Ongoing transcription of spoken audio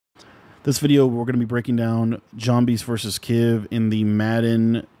This video, we're going to be breaking down JONBEAST versus Kiv in the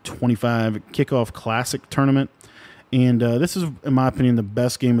Madden 25 Kickoff Classic tournament. And this is, in my opinion, the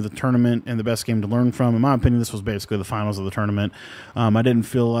best game of the tournament and the best game to learn from. In my opinion, this was basically the finals of the tournament. I didn't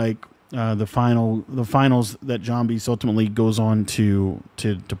feel like the finals that JONBEAST ultimately goes on to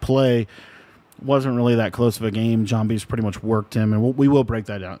play wasn't really that close of a game. JONBEAST pretty much worked him, and we will break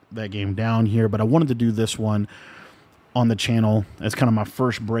that game down here. But I wanted to do this one on the channel as kind of my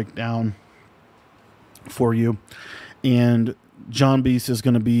first breakdown for you. And JONBEAST is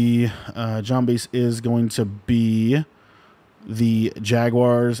going to be the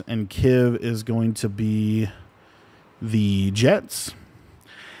Jaguars, and Kiv is going to be the Jets.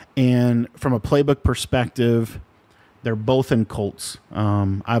 And from a playbook perspective, they're both in Colts.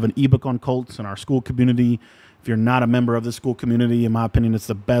 I have an ebook on Colts in our school community. If you're not a member of the school community, in my opinion, it's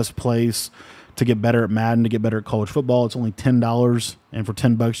the best place to get better at Madden, to get better at college football. It's only $10, and for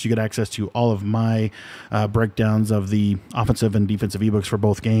 $10, you get access to all of my breakdowns of the offensive and defensive ebooks for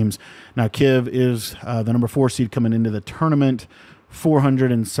both games. Now, Kiv is the number 4 seed coming into the tournament,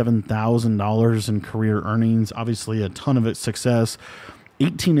 $407,000 in career earnings. Obviously, a ton of success.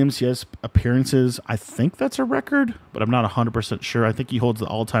 18 MCS appearances. I think that's a record, but I'm not 100% sure. I think he holds the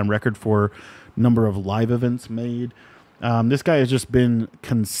all-time record for number of live events made. This guy has just been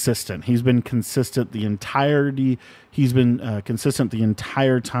consistent. He's been consistent the entirety. He's been consistent the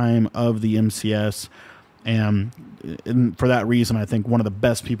entire time of the MCS, and for that reason, I think one of the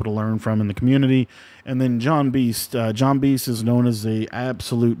best people to learn from in the community. And then JONBEAST. JONBEAST is known as the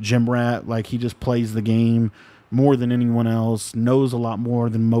absolute gym rat. Like, he just plays the game more than anyone else. Knows a lot more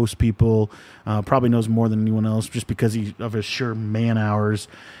than most people. Probably knows more than anyone else just because of his sheer man hours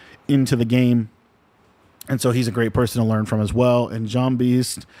into the game. And so he's a great person to learn from as well. And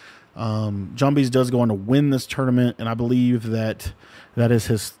JONBEAST does go on to win this tournament, and I believe that is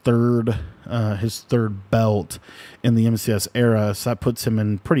his third belt in the MCS era. So that puts him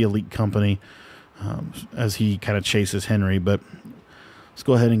in pretty elite company as he kind of chases Henry. But let's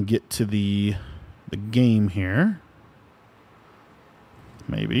go ahead and get to the game here.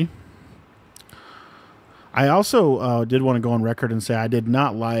 Maybe. I also did want to go on record and say I did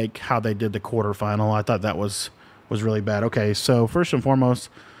not like how they did the quarterfinal. I thought that was really bad. Okay, so first and foremost,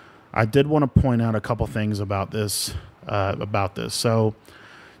 I did want to point out a couple things about this. So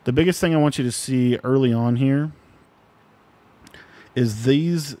the biggest thing I want you to see early on here is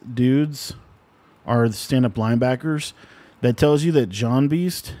these dudes are the stand-up linebackers. That tells you that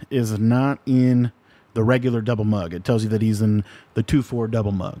JONBEAST is not in the regular double mug. It tells you that he's in the 2-4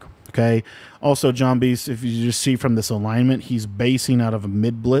 double mug. Okay. Also, JONBEAST, if you just see from this alignment, he's basing out of a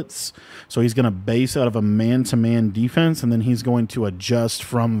mid blitz. So he's going to base out of a man-to-man defense, and then he's going to adjust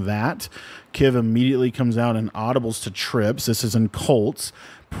from that. Kiv immediately comes out and audibles to trips. This is in Colts.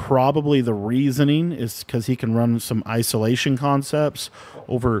 Probably the reasoning is because he can run some isolation concepts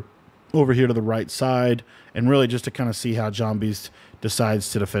over here to the right side, and really just to kind of see how JONBEAST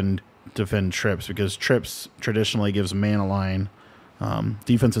decides to defend trips, because trips traditionally gives man-align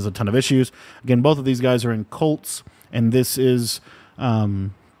defense has a ton of issues. Again, both of these guys are in Colts, and this is,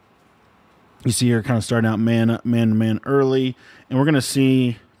 you see here, kind of starting out man early, and we're going to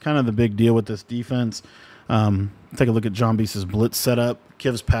see kind of the big deal with this defense. Take a look at JONBEAST's blitz setup.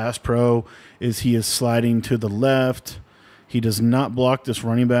 Kiv's pass pro is he is sliding to the left. He does not block this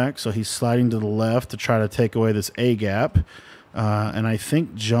running back, so he's sliding to the left to try to take away this A gap. And I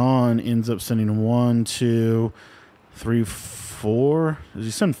think John ends up sending 1, 2, 3, 4. Does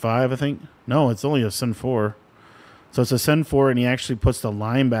he send 5, I think? No, it's only a send 4. So it's a send 4, and he actually puts the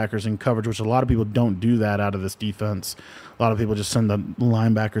linebackers in coverage, which a lot of people don't do that out of this defense. A lot of people just send the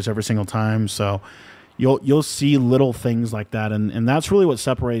linebackers every single time. So you'll see little things like that, and that's really what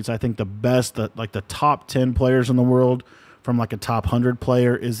separates, I think, the best, like the top 10 players in the world from like a top 100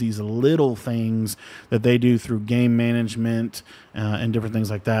 player, is these little things that they do through game management and different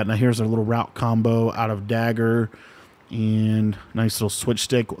things like that. Now here's a little route combo out of dagger and nice little switch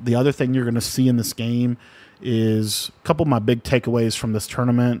stick. The other thing you're going to see in this game is a couple of my big takeaways from this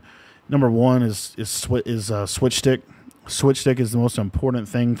tournament. Number one is switch stick. Switch stick is the most important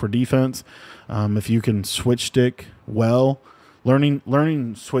thing for defense. If you can switch stick well,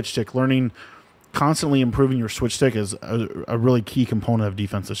 learning switch stick, constantly improving your switch stick is a really key component of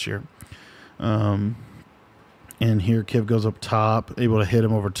defense this year. And here Kiv goes up top, able to hit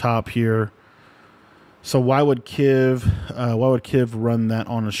him over top here. So why would Kiv run that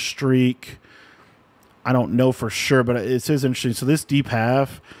on a streak? I don't know for sure, but it is interesting. So this deep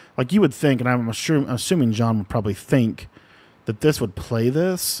half, like you would think, and I'm assuming John would probably think that this would play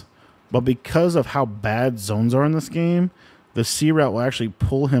this, but because of how bad zones are in this game, the C route will actually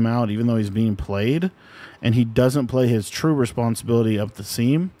pull him out even though he's being played, and he doesn't play his true responsibility up the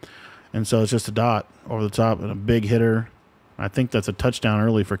seam. And so it's just a dot over the top and a big hitter. I think that's a touchdown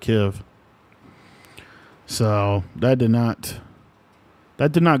early for Kiv. So that did not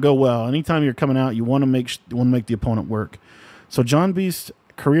go well. Anytime you're coming out, you want to make the opponent work. So JONBEAST,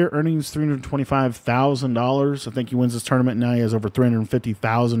 career earnings $325,000. I think he wins this tournament. Now he has over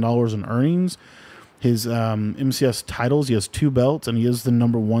 $350,000 in earnings. His MCS titles, he has 2 belts, and he is the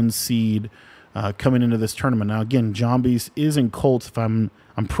 #1 seed coming into this tournament. Now again, JONBEAST is in Colts. I'm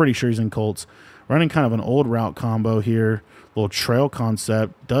pretty sure he's in Colts. Running kind of an old route combo here, little trail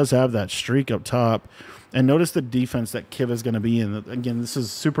concept. Does have that streak up top. And notice the defense that Kiv is going to be in. Again, this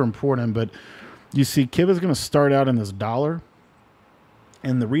is super important, but you see Kiv is going to start out in this dollar.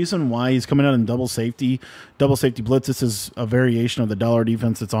 And the reason why he's coming out in double safety blitz, this is a variation of the dollar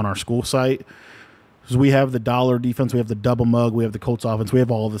defense that's on our school site. Because we have the dollar defense, we have the double mug, we have the Colts offense, we have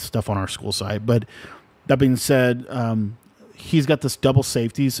all this stuff on our school site. But that being said, he's got this double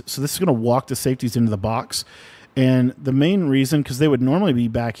safeties. So this is going to walk the safeties into the box. And the main reason, because they would normally be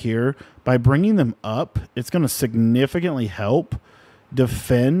back here, by bringing them up, it's going to significantly help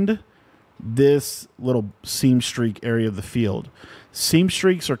defend this little seam streak area of the field. Seam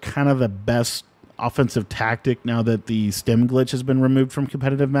streaks are kind of the best offensive tactic now that the stem glitch has been removed from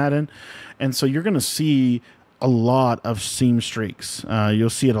competitive Madden. And so you're going to see a lot of seam streaks. You'll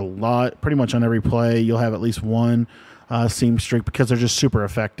see it a lot, pretty much on every play. You'll have at least one seam streak because they're just super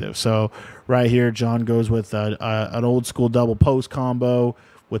effective. So right here, John goes with an old school double post combo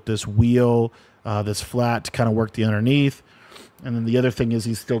with this wheel, this flat to kind of work the underneath. And then the other thing is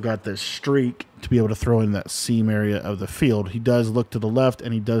he's still got this streak to be able to throw in that seam area of the field. He does look to the left,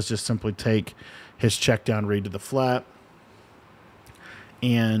 and he does just simply take his check down read to the flat.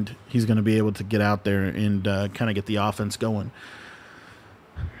 And he's going to be able to get out there and kind of get the offense going.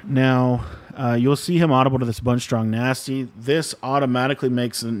 Now, you'll see him audible to this bunch strong nasty. This automatically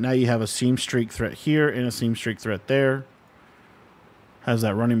makes, now you have a seam streak threat here and a seam streak threat there. Has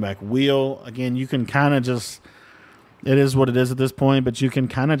that running back wheel. Again, you can kind of just, it is what it is at this point, but you can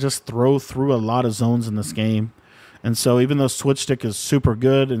kind of just throw through a lot of zones in this game. And so even though switch stick is super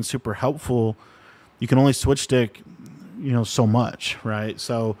good and super helpful, you can only switch stick, so much, right?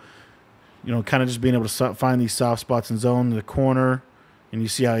 So, kind of just being able to find these soft spots in zone in the corner, and you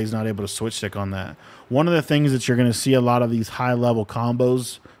see how he's not able to switch stick on that. One of the things that you're going to see a lot of these high-level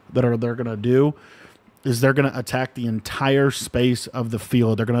combos they're going to do is they're going to attack the entire space of the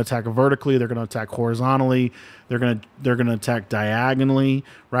field. They're going to attack vertically. They're going to attack horizontally. They're going to attack diagonally.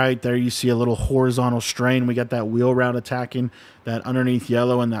 Right there, you see a little horizontal strain. We got that wheel route attacking that underneath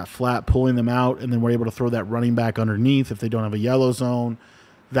yellow and that flat, pulling them out, and then we're able to throw that running back underneath if they don't have a yellow zone.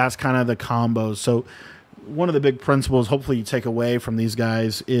 That's kind of the combos. So one of the big principles, hopefully, you take away from these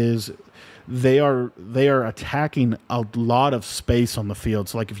guys is they are attacking a lot of space on the field.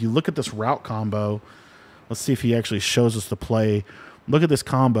 So, like if you look at this route combo. Let's see if he actually shows us the play. Look at this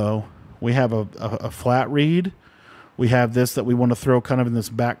combo. We have a flat read. We have this that we want to throw kind of in this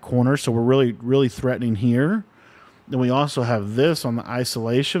back corner. So we're really, really threatening here. Then we also have this on the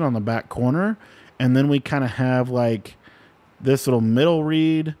isolation on the back corner. And then we kind of have like this little middle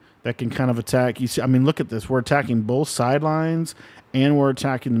read that can kind of attack. You see, I mean, look at this. We're attacking both sidelines and we're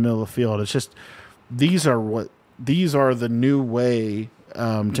attacking the middle of the field. It's just, these are the new way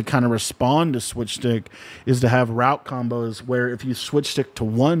to kind of respond to switch stick is to have route combos where if you switch stick to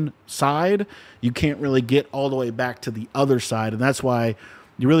one side, you can't really get all the way back to the other side. And that's why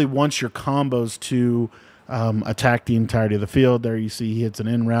you really want your combos to attack the entirety of the field. There you see he hits an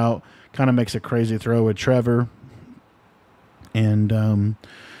in route, kind of makes a crazy throw with Trevor. And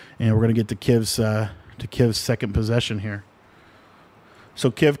we're going to get to Kiv's second possession here.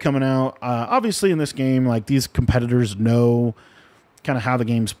 So Kiv coming out, obviously in this game, like these competitors know kind of how the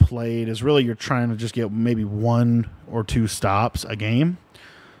game's played is really you're trying to just get maybe 1 or 2 stops a game.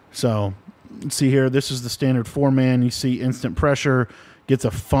 So let's see here. This is the standard 4-man. You see instant pressure, gets a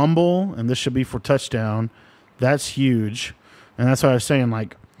fumble, and this should be for touchdown. That's huge. And that's what I was saying,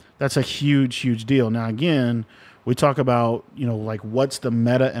 like, that's a huge, huge deal. Now, again, we talk about, like what's the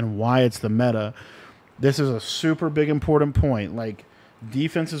meta and why it's the meta. This is a super big important point. Like,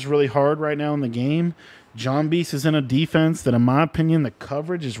 defense is really hard right now in the game. JONBEAST is in a defense that, in my opinion, the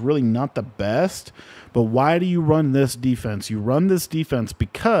coverage is really not the best. But why do you run this defense? You run this defense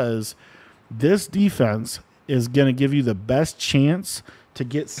because this defense is going to give you the best chance to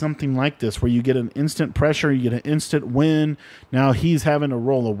get something like this where you get an instant pressure, you get an instant win. Now he's having to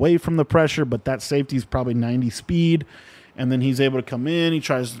roll away from the pressure, but that safety is probably 90 speed. and then he's able to come in, he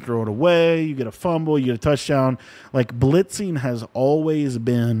tries to throw it away, you get a fumble, you get a touchdown. Like, blitzing has always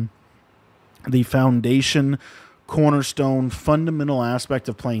been the foundation, cornerstone, fundamental aspect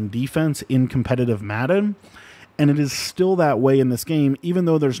of playing defense in competitive Madden. And it is still that way in this game, even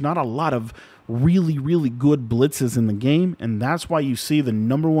though there's not a lot of really, really good blitzes in the game. And that's why you see the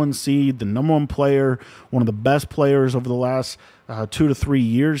 #1 seed, the #1 player, one of the best players over the last 2 to 3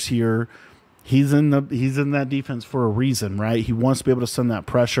 years here. He's in that defense for a reason, right? He wants to be able to send that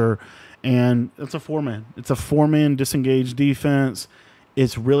pressure. And it's a 4-man. It's a 4-man disengaged defense.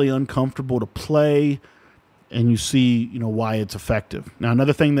 It's really uncomfortable to play. And you see, why it's effective. Now,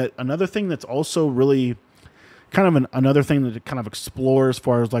 another thing that's also really kind of another thing that it kind of explores as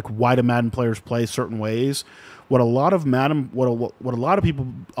far as like why do Madden players play certain ways. What a lot of people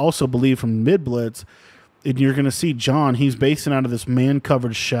also believe from mid blitz, and you're going to see John, he's basing out of this man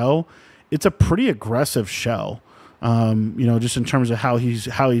coverage shell. It's a pretty aggressive shell. Just in terms of how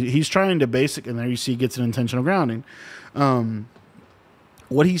he's trying to basic, and there you see he gets an intentional grounding.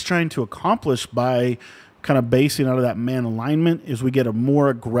 What he's trying to accomplish by kind of basing out of that man alignment is we get a more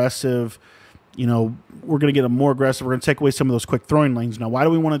aggressive, we're going to get a more aggressive. We're going to take away some of those quick throwing lanes. Now, why do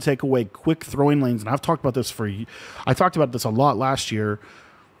we want to take away quick throwing lanes? And I've talked about this I talked about this a lot last year.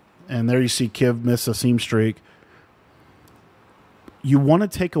 And there you see Kiv miss a seam streak. You want to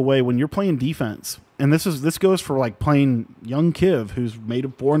take away when you're playing defense. And this goes for like playing young Kiv, who's made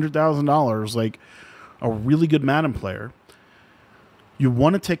 $400,000, like a really good Madden player. You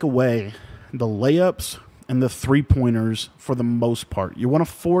want to take away the layups and the 3-pointers for the most part. You want to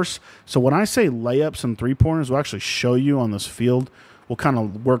force. So when I say layups and 3-pointers, we'll actually show you on this field. We'll kind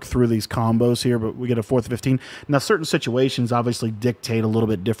of work through these combos here, but we get a 4th and 15. Now, certain situations obviously dictate a little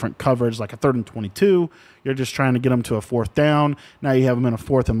bit different coverage, like a 3rd and 22. You're just trying to get them to a 4th down. Now you have them in a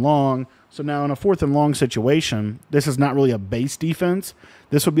 4th and long. So now in a 4th and long situation, this is not really a base defense.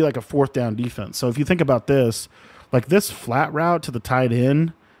 This would be like a 4th down defense. So if you think about this, like this flat route to the tight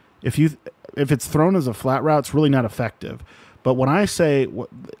end, if it's thrown as a flat route, it's really not effective. But when I say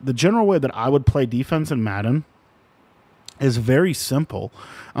the general way that I would play defense in Madden is very simple.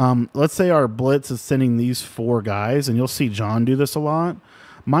 Let's say our blitz is sending these 4 guys, and you'll see John do this a lot.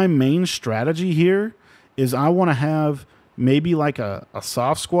 My main strategy here is I want to have maybe like a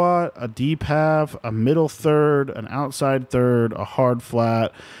soft squat, a deep half, a middle third, an outside third, a hard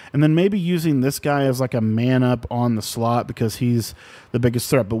flat, and then maybe using this guy as like a man up on the slot because he's the biggest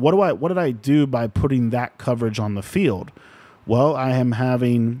threat. But what did I do by putting that coverage on the field? Well, I am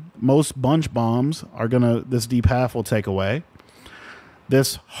having most bunch bombs this deep half will take away.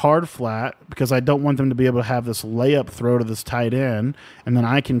 This hard flat, because I don't want them to be able to have this layup throw to this tight end, and then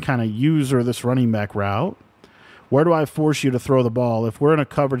I can kind of use this running back route. Where do I force you to throw the ball? If we're in a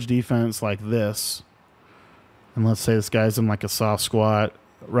coverage defense like this, and let's say this guy's in like a soft squat,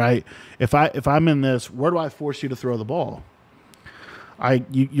 right? If I'm in this, where do I force you to throw the ball?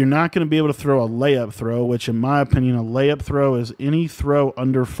 You're not going to be able to throw a layup throw, which in my opinion, a layup throw is any throw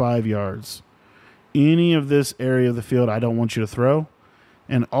under 5 yards. Any of this area of the field, I don't want you to throw.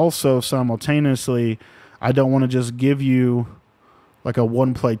 And also simultaneously, I don't want to just give you like a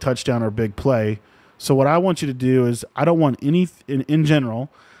 1-play touchdown or big play. So what I want you to do is I don't want any, in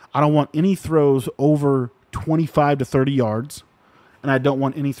general, I don't want any throws over 25 to 30 yards, and I don't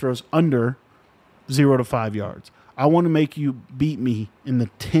want any throws under 0 to 5 yards. I want to make you beat me in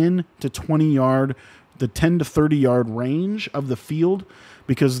the 10 to 20 yard, the 10 to 30 yard range of the field,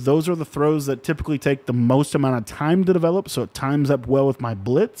 because those are the throws that typically take the most amount of time to develop, so it times up well with my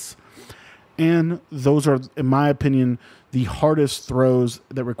blitz. And those are, in my opinion, the hardest throws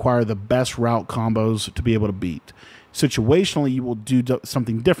that require the best route combos to be able to beat. Situationally, you will do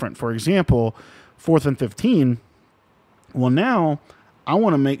something different. For example, 4th and 15. Well, now I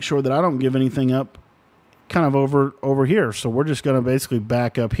want to make sure that I don't give anything up kind of over here. So we're just going to basically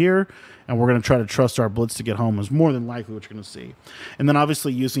back up here, and we're going to try to trust our blitz to get home is more than likely what you're going to see. And then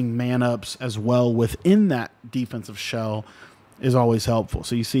obviously using man-ups as well within that defensive shell is always helpful.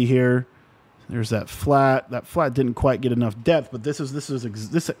 So you see here, there's that flat. That flat didn't quite get enough depth, but this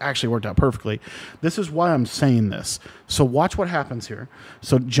actually worked out perfectly. This is why I'm saying this. So watch what happens here.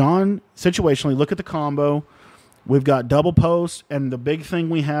 So John, situationally, look at the combo. We've got double post, and the big thing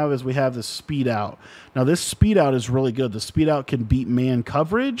we have is we have the speed out. Now, this speed out is really good. The speed out can beat man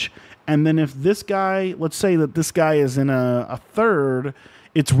coverage, and then if this guy, let's say that this guy is in a third,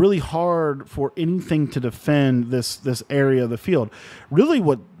 it's really hard for anything to defend this area of the field. Really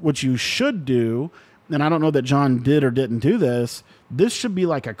what you should do, and I don't know that John did or didn't do this, this should be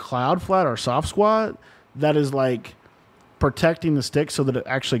like a cloud flat or soft squat that is like protecting the stick so that it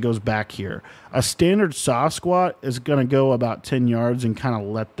actually goes back here. A standard soft squat is going to go about 10 yards and kind of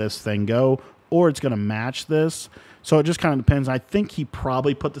let this thing go, or it's going to match this. So it just kind of depends. I think he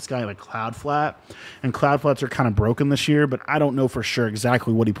probably put this guy in a cloud flat, and cloud flats are kind of broken this year, but I don't know for sure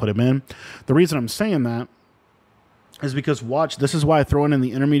exactly what he put him in. The reason I'm saying that is because, watch, this is why I throw in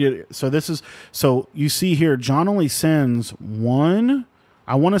the intermediate. So you see here, John only sends one.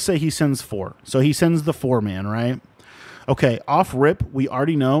 I want to say he sends 4. So he sends the 4-man, right? Okay, off rip, we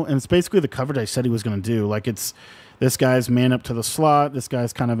already know, and it's basically the coverage I said he was going to do. Like, it's this guy's man up to the slot. This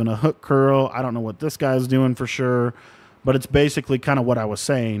guy's kind of in a hook curl. I don't know what this guy's doing for sure, but it's basically kind of what I was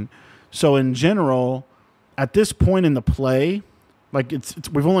saying. So in general, at this point in the play, like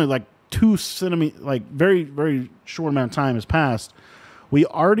we've only like 2 centimeters, like very, very short amount of time has passed. We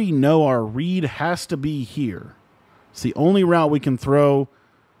already know our read has to be here. It's the only route we can throw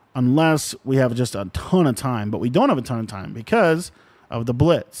unless we have just a ton of time, but we don't have a ton of time because of the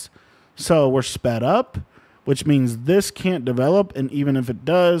blitz. So we're sped up, which means this can't develop, and even if it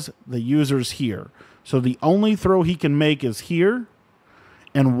does, the user's here. So the only throw he can make is here,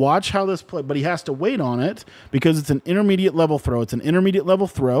 and watch how this play, but he has to wait on it because it's an intermediate level throw. It's an intermediate level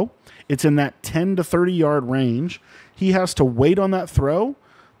throw. It's in that 10 to 30 yard range. He has to wait on that throw.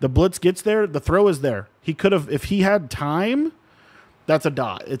 The blitz gets there. The throw is there. He could have, if he had time, that's a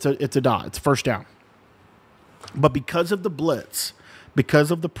dot. It's a dot. It's first down. But because of the blitz,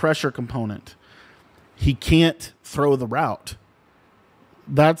 because of the pressure component, he can't throw the route.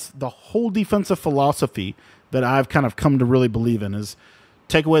 That's the whole defensive philosophy that I've kind of come to really believe in, is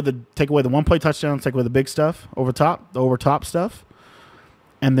take away the one play touchdown, take away the big stuff, over top stuff,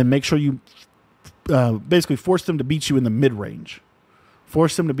 and then make sure you basically force them to beat you in the mid range.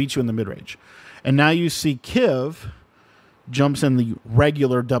 Force them to beat you in the mid range. And now you see Kiv jumps in the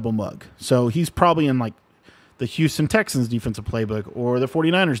regular double mug. So he's probably in like the Houston Texans defensive playbook or the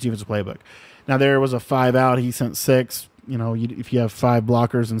 49ers defensive playbook. Now there was a 5 out. He sent 6. You know, if you have 5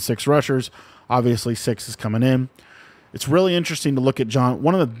 blockers and 6 rushers, obviously 6 is coming in. It's really interesting to look at John.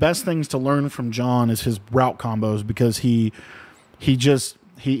 One of the best things to learn from John is his route combos, because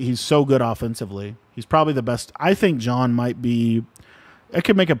he's so good offensively. He's probably the best. I think John might be, I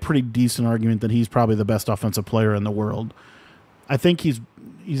could make a pretty decent argument that he's probably the best offensive player in the world. I think he's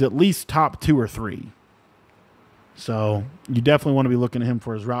at least top 2 or 3. So you definitely want to be looking at him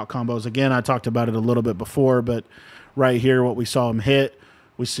for his route combos. Again, I talked about it a little bit before, but right here, what we saw him hit,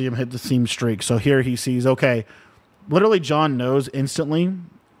 we see him hit the seam streak. So here he sees, okay, literally John knows instantly,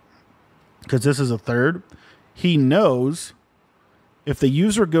 because this is a third, he knows if the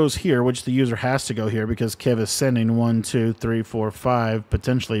user goes here, which the user has to go here because Kev is sending 1, 2, 3, 4, 5,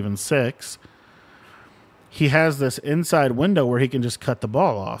 potentially even 6. He has this inside window where he can just cut the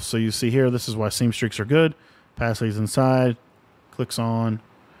ball off. So you see here, this is why seam streaks are good. Pass leads inside, clicks on,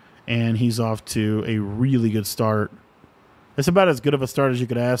 and he's off to a really good start. It's about as good of a start as you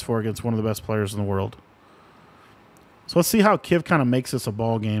could ask for against one of the best players in the world. So let's see how Kiv kind of makes this a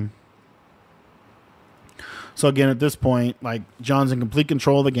ball game. So again, at this point, like, John's in complete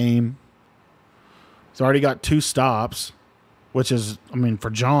control of the game. He's already got 2 stops, which is, I mean, for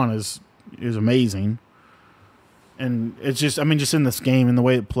John is amazing. And it's just, I mean, just in this game and the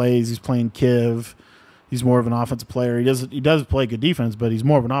way it plays, he's playing Kiv. He's more of an offensive player. He does play good defense, but he's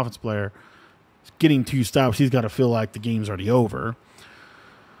more of an offensive player. He's getting 2 stops. He's got to feel like the game's already over.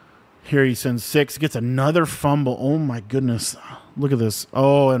 Here he sends 6, gets another fumble. Oh, my goodness. Look at this.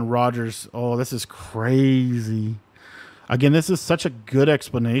 Oh, and Rodgers. Oh, this is crazy. Again, this is such a good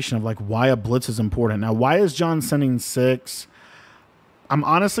explanation of like why a blitz is important. Now, why is John sending 6? I'm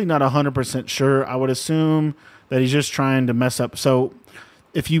honestly not 100% sure. I would assume that he's just trying to mess up. So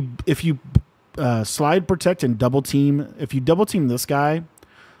if you slide protect and double team, if you double team this guy,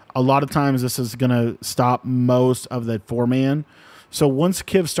 a lot of times this is going to stop most of the 4-man. So once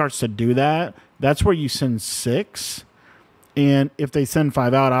Kiv starts to do that, that's where you send 6. And if they send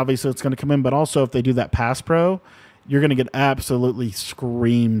 5 out, obviously it's going to come in. But also if they do that pass pro, you're going to get absolutely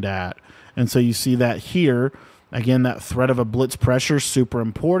screamed at. And so you see that here. Again, that threat of a blitz pressure, super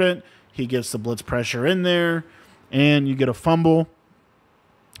important. He gets the blitz pressure in there, and you get a fumble.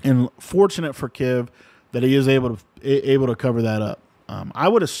 And fortunate for Kiv that he is able to cover that up. I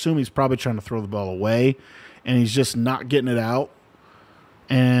would assume he's probably trying to throw the ball away, and he's just not getting it out.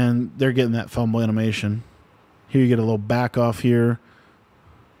 And they're getting that fumble animation. Here you get a little back off here.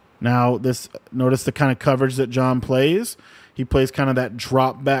 Now, notice the kind of coverage that John plays. He plays kind of that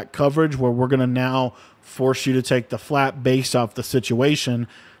drop back coverage where we're going to now force you to take the flat based off the situation.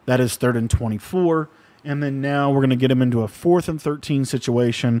 That is 3rd and 24. And then now we're going to get him into a 4th and 13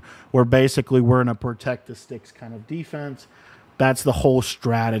 situation where basically we're in a protect the sticks kind of defense. That's the whole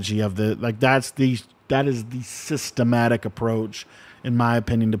strategy of that is the systematic approach, in my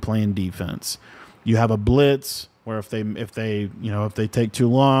opinion, to playing defense. You have a blitz where if they take too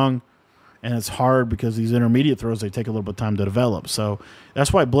long, and it's hard because these intermediate throws, they take a little bit of time to develop. So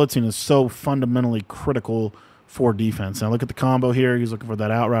that's why blitzing is so fundamentally critical for defense. Now look at the combo here. He's looking for that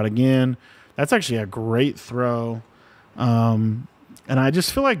out route again. That's actually a great throw. And I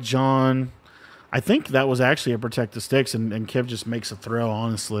just feel like John, I think that was actually a protect the sticks, and Kiv just makes a throw,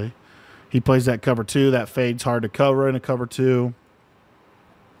 honestly. He plays that cover 2. That fade's hard to cover in a cover 2.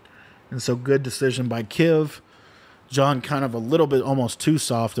 And so good decision by Kiv. John kind of a little bit almost too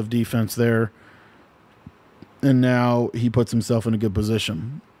soft of defense there. And now he puts himself in a good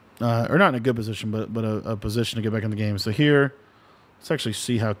position. Or not in a good position, but a position to get back in the game. So here, let's actually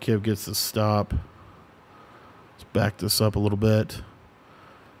see how Kiv gets the stop. Let's back this up a little bit.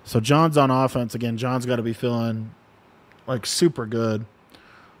 So John's on offense. Again, John's got to be feeling like super good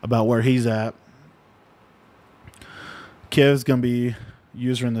about where he's at. Kiv's going to be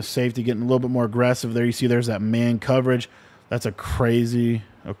user in the safety, getting a little bit more aggressive there. You see there's that man coverage. That's a crazy,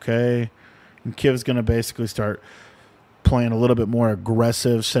 okay. And Kiv's going to basically start playing a little bit more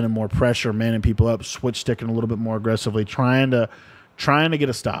aggressive, sending more pressure, manning people up, switch sticking a little bit more aggressively, trying to get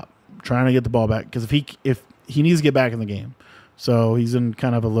a stop, trying to get the ball back. Because if he needs to get back in the game. So he's in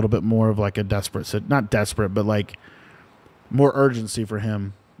kind of a little bit more of like a desperate, not desperate, but like more urgency for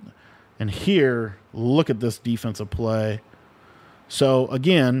him. And here, look at this defensive play. So,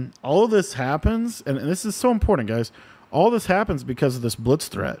 again, all of this happens, and this is so important, guys. All this happens because of this blitz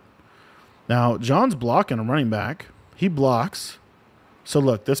threat. Now, John's blocking a running back. He blocks. So,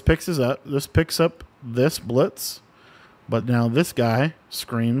 look, this picks up this blitz. But now this guy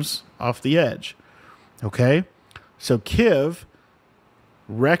screams off the edge. Okay? So, Kiv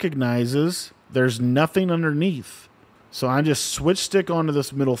recognizes there's nothing underneath. So, I just switch stick onto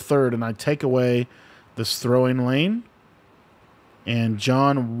this middle third, and I take away this throwing lane. And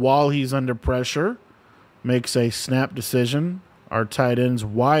John, while he's under pressure, makes a snap decision. Our tight end's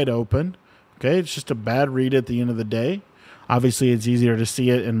wide open. Okay, it's just a bad read at the end of the day. Obviously, it's easier to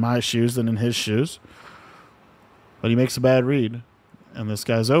see it in my shoes than in his shoes. But he makes a bad read. And this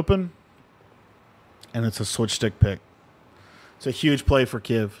guy's open. And it's a switch stick pick. It's a huge play for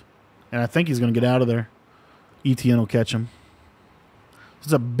Kiv. And I think he's going to get out of there. ETN will catch him.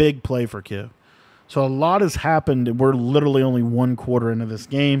 It's a big play for Kiv. So a lot has happened. We're literally only 1 quarter into this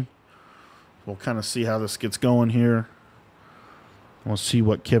game. We'll kind of see how this gets going here. We'll see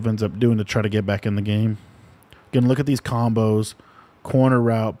what Kiv ends up doing to try to get back in the game. Again, look at these combos. Corner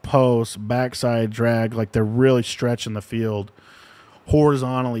route, post, backside drag. Like they're really stretching the field.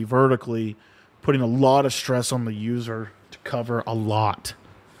 Horizontally, vertically. Putting a lot of stress on the user to cover a lot.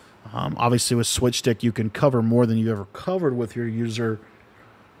 Obviously with switch stick, you can cover more than you ever covered with your user.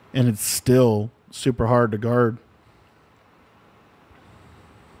 And it's still super hard to guard.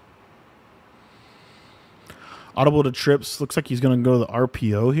 Audible to trips. Looks like he's going to go to the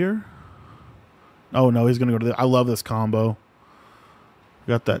RPO here. Oh, no, he's going to go to the... I love this combo.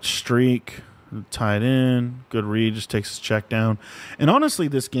 Got that streak. Tied in. Good read. Just takes his check down. And honestly,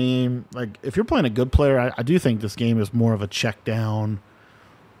 this game, like, if you're playing a good player, I do think this game is more of a check down,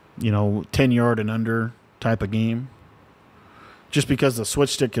 10-yard and under type of game. Just because the switch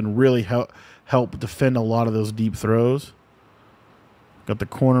stick can really help defend a lot of those deep throws. Got the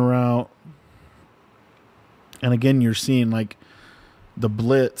corner out. And again, you're seeing like the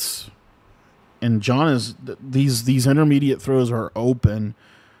blitz. And John is these intermediate throws are open,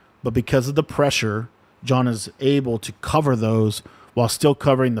 but because of the pressure, John is able to cover those while still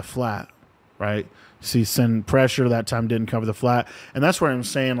covering the flat, right? See, send pressure that time didn't cover the flat, and that's where I'm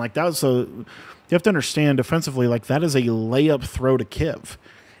saying like that was so. You have to understand defensively, like that is a layup throw to Kiv.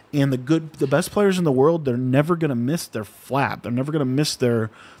 And the best players in the world, they're never going to miss their flat. They're never going to miss their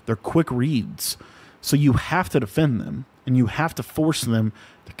quick reads. So you have to defend them, and you have to force them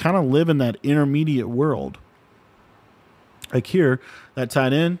to kind of live in that intermediate world. Like here, that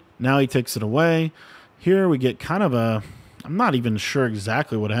tight end, now he takes it away. Here we get kind of a, I'm not even sure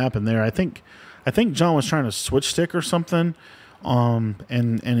exactly what happened there. I think John was trying to switch stick or something. And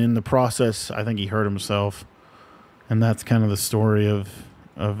in the process, I think he hurt himself. And that's kind of the story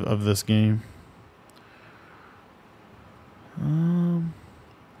of this game. Or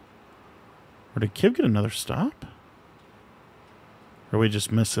did Kiv get another stop? Or we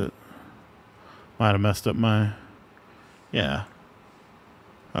just miss it? Might have messed up my... Yeah.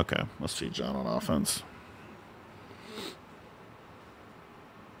 Okay, let's see John on offense.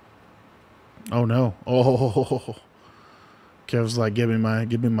 Oh no. Oh, Kev's like, give me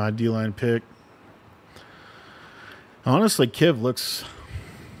my D-line pick. Honestly, Kiv looks.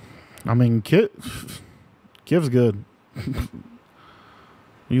 I mean, Kiv's good.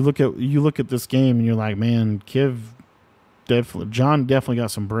 You look at this game and you're like, man, John definitely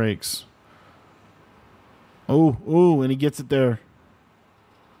got some breaks. Oh, and he gets it there.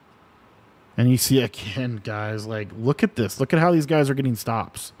 And you see again, guys, like, look at this. Look at how these guys are getting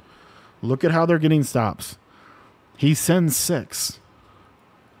stops. Look at how they're getting stops. He sends 6.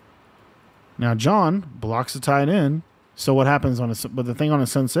 Now John blocks the tight end. So what happens but the thing on a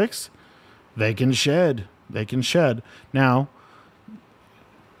send 6, they can shed. They can shed. Now,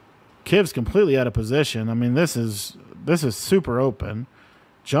 Kiv's completely out of position. I mean, this is super open.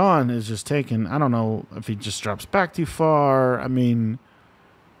 John is just taking, I don't know if he just drops back too far. I mean,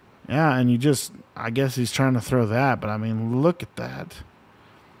 yeah, and I guess he's trying to throw that, but I mean, look at that.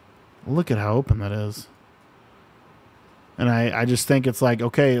 Look at how open that is. And I just think it's like,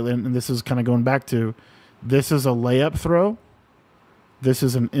 okay, and this is kind of going back to, this is a layup throw. This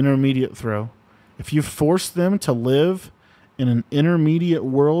is an intermediate throw. If you force them to live in an intermediate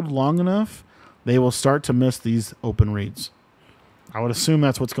world long enough, they will start to miss these open reads. I would assume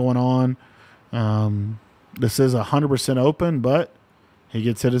that's what's going on. This is 100% open, but he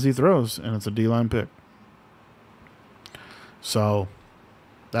gets hit as he throws, and it's a D-line pick. So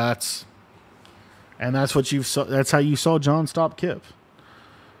that's what you saw. That's how you saw John stop Kiv.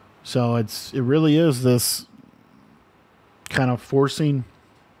 So it really is this kind of forcing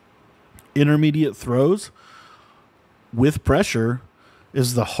intermediate throws with pressure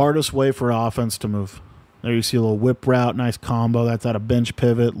is the hardest way for offense to move. There you see a little whip route, nice combo. That's out of bench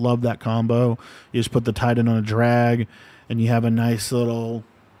pivot. Love that combo. You just put the tight end on a drag, and you have a nice little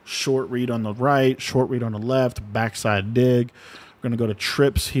short read on the right, short read on the left, backside dig. We're going to go to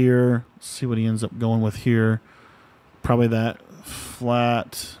trips here. See what he ends up going with here. Probably that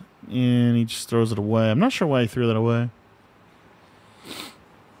flat, and he just throws it away. I'm not sure why he threw that away.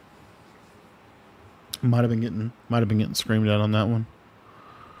 Might have been getting screamed at on that one.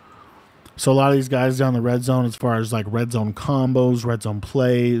 So a lot of these guys down the red zone, as far as like red zone combos, red zone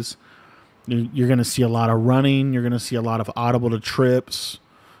plays, you're going to see a lot of running. You're going to see a lot of audible to trips.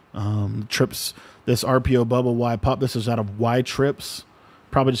 Trips, this RPO bubble Y pop, this is out of Y trips.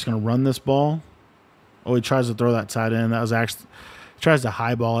 Probably just going to run this ball. Oh, he tries to throw that tight end. That was actually, he tries to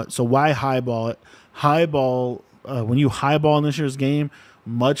highball it. So why highball it? Highball, when you highball in this year's game,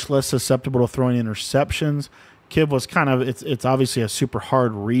 much less susceptible to throwing interceptions. Kiv was kind of, it's obviously a super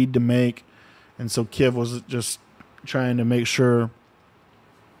hard read to make. And so Kiv was just trying to make sure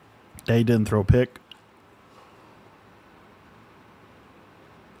that he didn't throw a pick.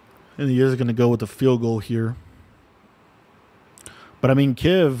 And he is going to go with the field goal here. But I mean,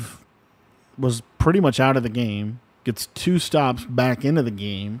 Kiv was pretty much out of the game. Gets 2 stops back into the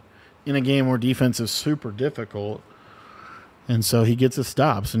game in a game where defense is super difficult. And so he gets his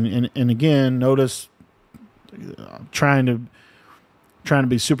stops. And again, notice, trying to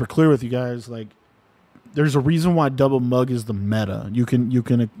be super clear with you guys, like, there's a reason why double mug is the meta. You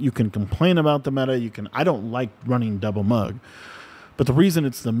can complain about the meta. I don't like running double mug. But the reason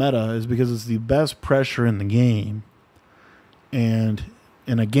it's the meta is because it's the best pressure in the game. And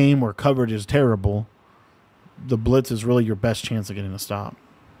in a game where coverage is terrible, the blitz is really your best chance of getting a stop.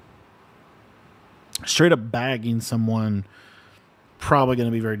 Straight up bagging someone, probably going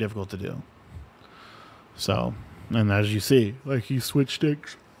to be very difficult to do. So, and as you see, like, he switch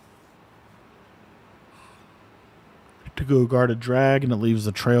sticks to go guard a drag, and it leaves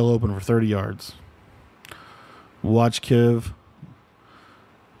the trail open for 30 yards. Watch Kiv.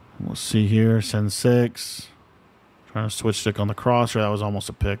 We'll see here. Send 6. Trying to switch stick on the crosser. That was almost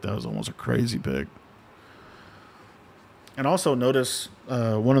a pick. That was almost a crazy pick. And also notice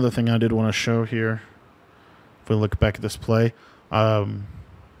one other thing I did want to show here. If we look back at this play.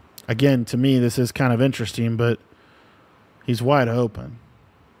 Again, to me, this is kind of interesting, but he's wide open.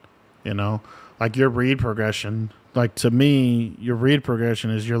 You know, like your read progression. Like, to me, your read progression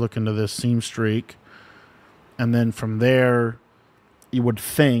is you're looking to this seam streak. And then from there, you would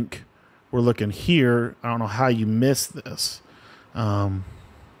think we're looking here. I don't know how you missed this.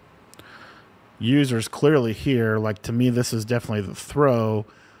 Users clearly here. Like, to me, this is definitely the throw.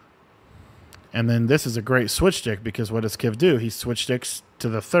 And then this is a great switch stick, because what does Kiv do? He switch sticks to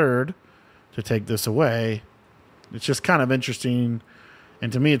the third to take this away. It's just kind of interesting.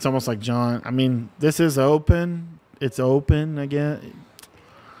 And to me, it's almost like John. I mean, this is open. It's open again.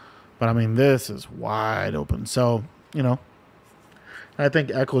 But, I mean, this is wide open. So, you know, I think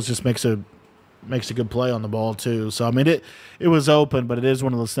Eccles just makes a makes a good play on the ball too. So I mean, it was open, but it is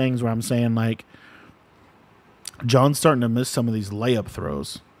one of those things where I'm saying, like, John's starting to miss some of these layup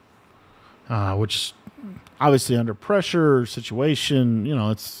throws, which obviously under pressure situation, you know,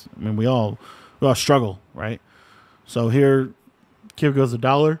 it's, I mean, we all struggle, right? So here, Kiv goes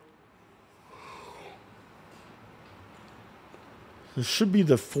 $1. This should be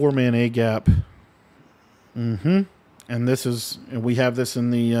the 4-man A gap. And this is, and we have this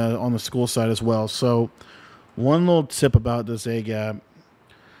in the on the school side as well. So one little tip about this A gap.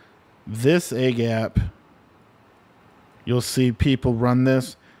 This A gap, you'll see people run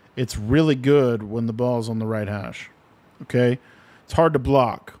this. It's really good when the ball's on the right hash. Okay? It's hard to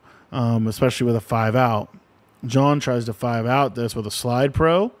block, especially with a 5 out. John tries to 5 out this with a slide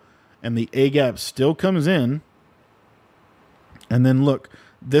pro, and the A gap still comes in. And then look,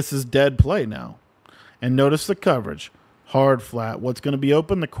 this is dead play now. And notice the coverage. Hard flat. What's going to be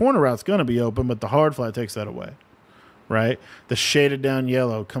open? The corner route's going to be open, but the hard flat takes that away. Right? The shaded down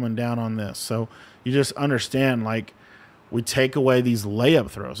yellow coming down on this. So you just understand, like, we take away these layup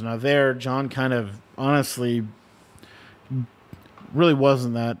throws. Now there, John kind of honestly really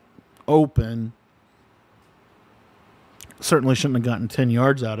wasn't that open. Certainly shouldn't have gotten 10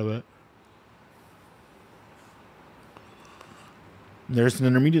 yards out of it. There's an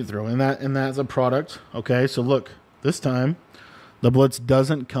intermediate throw, and that's a product. Okay, so look, this time the blitz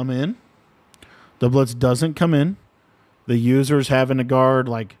doesn't come in. The blitz doesn't come in. The user's having a guard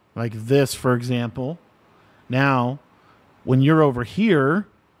like this, for example. Now, when you're over here,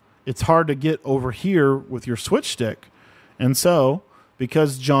 it's hard to get over here with your switch stick. And so,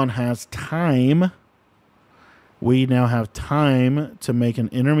 because John has time, we now have time to make an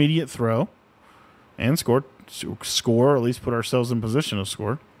intermediate throw and score, or at least put ourselves in position to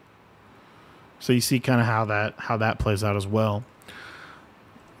score. So you see kind of how that plays out as well.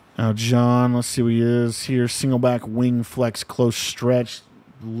 Now John, let's see what he is here. Single back wing flex close stretch.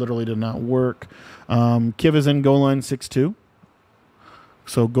 Literally did not work. Kiv is in goal line 6-2.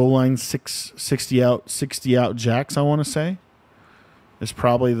 So goal line 60 out jacks, I want to say, is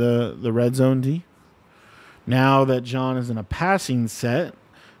probably the red zone D. Now that John is in a passing set,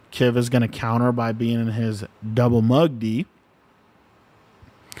 Kiv is going to counter by being in his double mug D.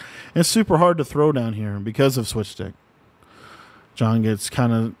 And it's super hard to throw down here because of switch stick. John gets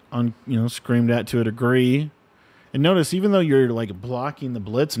kind of screamed at to a degree. And notice, even though you're like blocking the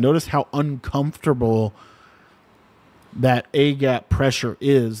blitz, notice how uncomfortable that A gap pressure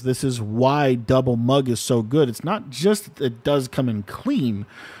is. This is why double mug is so good. It's not just that it does come in clean,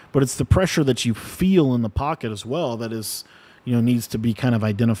 but it's the pressure that you feel in the pocket as well that is, needs to be kind of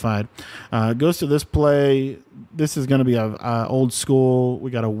identified. Goes to this play. This is going to be a old school.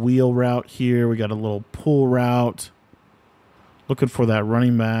 We got a wheel route here. We got a little pull route. Looking for that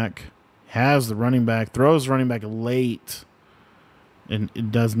running back. Has the running back. Throws running back late. And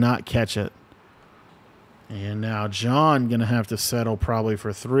it does not catch it. And now John going to have to settle probably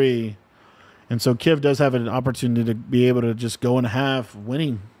for 3. And so Kiv does have an opportunity to be able to just go in half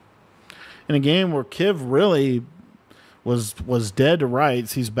winning. In a game where Kiv really was dead to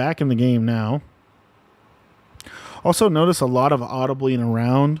rights. He's back in the game now. Also notice a lot of audibling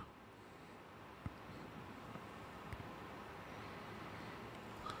around.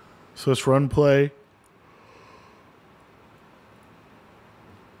 So it's run play.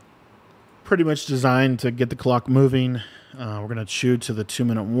 Pretty much designed to get the clock moving. We're going to chew to the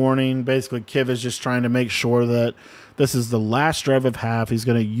 2-minute warning. Basically, Kiv is just trying to make sure that this is the last drive of half. He's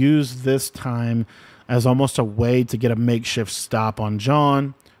going to use this time as almost a way to get a makeshift stop on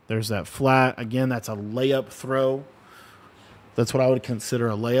John. There's that flat. Again, that's a layup throw. That's what I would consider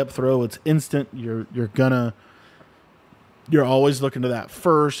a layup throw. It's instant. You're always looking to that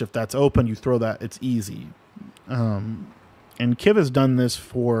first. If that's open, you throw that. It's easy. And Kiv has done this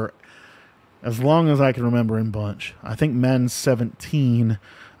for as long as I can remember in bunch. I think Madden 17.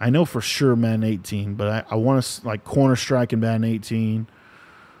 I know for sure Madden 18, but I want to like corner strike in Madden 18.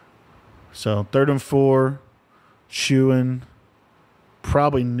 So 3rd and 4, chewing.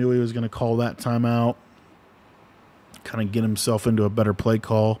 Probably knew he was going to call that timeout. Kind of get himself into a better play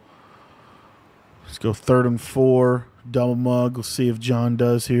call. Let's go 3rd and 4, double mug. We'll see if John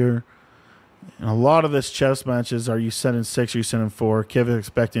does here. And a lot of this chess matches, are you sending 6 or you sending 4? Kiv is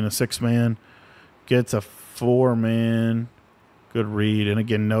expecting a 6-man. Gets a 4-man. Good read. And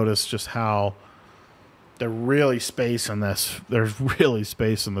again, notice just how they're really spacing this. There's really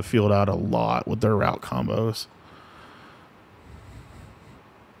spacing the field out a lot with their route combos.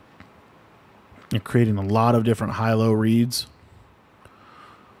 They're creating a lot of different high-low reads.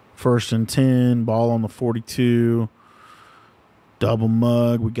 1st and 10, ball on the 42. Double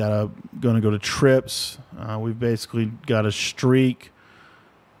mug. We gonna go to trips. We've basically got a streak.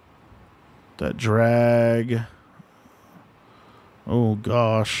 That drag. Oh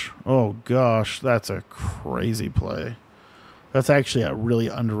gosh. Oh gosh. That's a crazy play. That's actually a really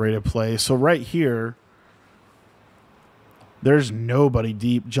underrated play. So right here, there's nobody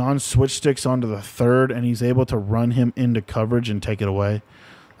deep. John switch sticks onto the third, and he's able to run him into coverage and take it away.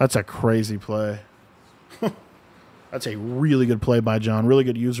 That's a crazy play. That's a really good play by John. Really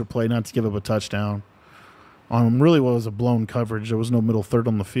good user play not to give up a touchdown. On really what was a blown coverage. There was no middle third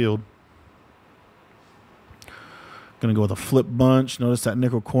on the field. Going to go with a flip bunch. Notice that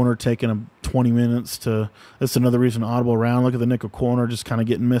nickel corner taking him 20 minutes to. That's another reason audible around. Look at the nickel corner just kind of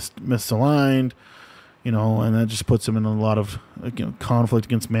getting misaligned. You know, and that just puts him in a lot of conflict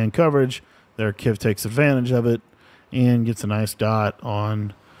against man coverage. There, Kiv takes advantage of it and gets a nice dot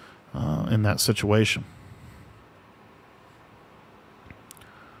on in that situation.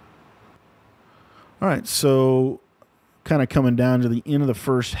 All right, so kind of coming down to the end of the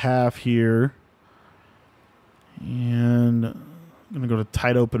first half here. And I'm going to go to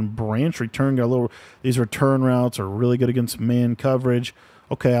tight open branch return. Got a little. These return routes are really good against man coverage.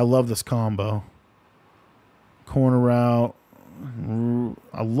 Okay, I love this combo. Corner route.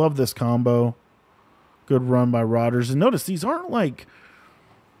 I love this combo. Good run by Rodgers. And notice these aren't like.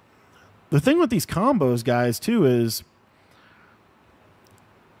 The thing with these combos, guys, too, is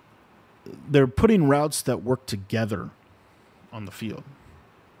they're putting routes that work together on the field.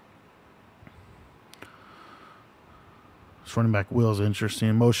 This running back wheel is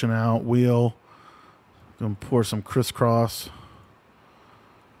interesting. Motion out, wheel. Going to pour some crisscross.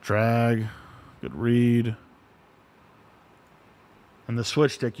 Drag. Good read. And the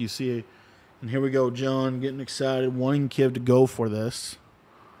switch stick you see. And here we go, John getting excited, wanting Kiv to go for this.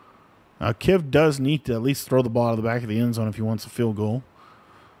 Kiv does need to at least throw the ball out of the back of the end zone if he wants a field goal.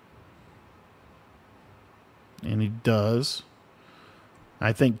 And he does.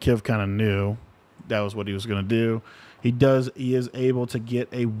 I think Kiv kind of knew that was what he was going to do. He is able to get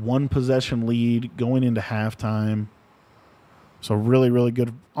a one-possession lead going into halftime. So really, really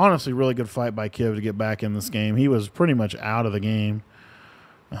good, honestly, really good fight by Kiv to get back in this game. He was pretty much out of the game.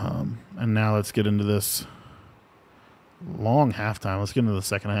 And now let's get into this long halftime. Let's get into the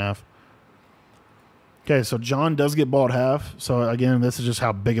second half. Okay, so John does get ball at half. So, again, this is just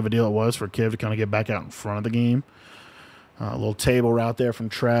how big of a deal it was for Kiv to kind of get back out in front of the game. A little table route there from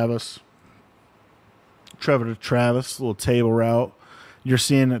Travis. Trevor to Travis, a little table route. You're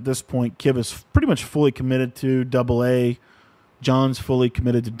seeing at this point, Kiv is pretty much fully committed to AA. John's fully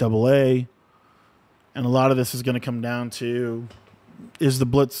committed to AA. And a lot of this is going to come down to, is the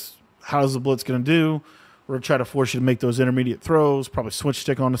blitz, how is the blitz going to do? We're going to try to force you to make those intermediate throws, probably switch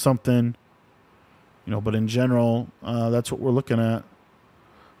stick onto something. You know, but in general, that's what we're looking at.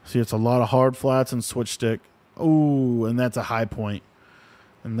 See, it's a lot of hard flats and switch stick. Oh, and that's a high point.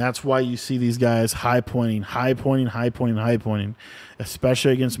 And that's why you see these guys high pointing,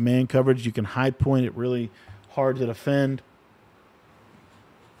 especially against man coverage. You can high point it really hard to defend.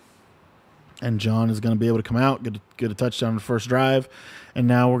 And John is going to be able to come out, get a touchdown on the first drive. And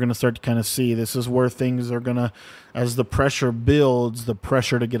now we're going to start to kind of see this is where things are going to, as the pressure builds, the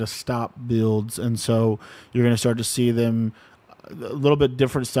pressure to get a stop builds. And so you're going to start to see them a little bit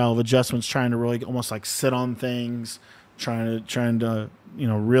different style of adjustments, trying to really almost like sit on things, trying to you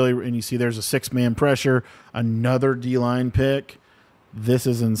know, really, and you see there's a six-man pressure, another D-line pick. This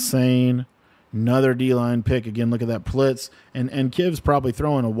is insane. Another D-line pick. Again, look at that blitz. And Kiv's probably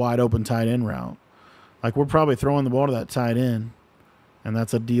throwing a wide-open tight end route. Like, we're probably throwing the ball to that tight end. And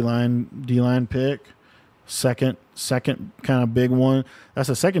that's a D-line pick. Second kind of big one. That's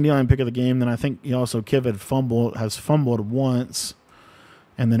the second D-line pick of the game. Then I think Kiv has fumbled once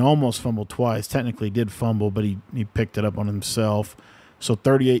and then almost fumbled twice. Technically did fumble, but he picked it up on himself. So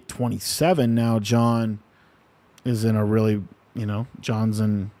 38-27 now. John is in a really, you know, John's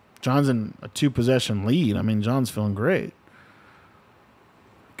in a two-possession lead. I mean, John's feeling great.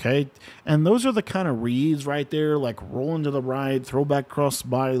 Okay, and those are the kind of reads right there, like rolling to the right, throw back across the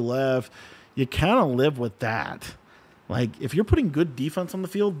body left. You kind of live with that. Like, if you're putting good defense on the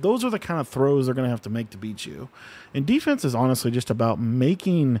field, those are the kind of throws they're going to have to make to beat you. And defense is honestly just about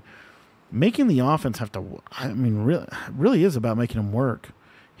making the offense have to, I mean, really is about making them work.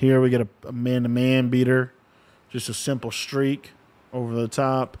 Here we get a man-to-man beater, just a simple streak over the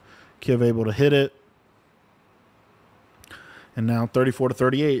top. Kiv able to hit it. And now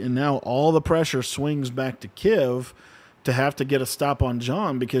 34-38. And now all the pressure swings back to Kiv to have to get a stop on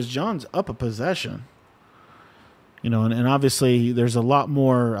John because John's up a possession. You know, and obviously there's a lot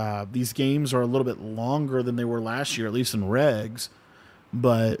more. These games are a little bit longer than they were last year, at least in regs.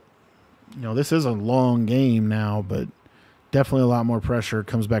 But, you know, this is a long game now, but definitely a lot more pressure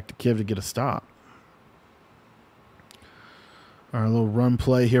comes back to Kiv to get a stop. Our little run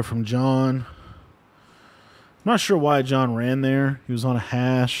play here from John. I'm not sure why John ran there. He was on a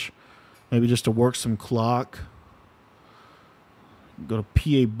hash, maybe just to work some clock. Go to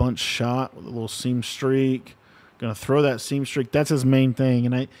PA bunch shot with a little seam streak. Going to throw that seam streak. That's his main thing.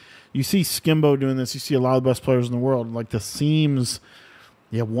 And you see Skimbo doing this. You see a lot of the best players in the world. Like the seams,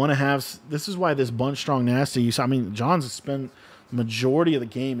 you want to have. This is why this bunch strong nasty. I mean, John's spent the majority of the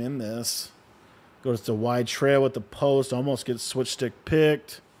game in this. Goes to wide trail with the post. Almost gets switch stick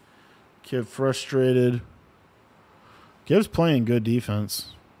picked. Kiv frustrated. Kiv's playing good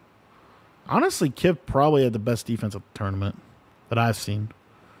defense. Honestly, Kiv probably had the best defense of the tournament that I've seen.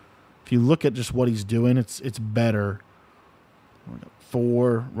 If you look at just what he's doing, it's better.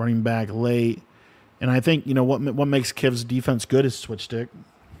 4 running back late, and I think you know what makes Kiv's defense good is switch stick.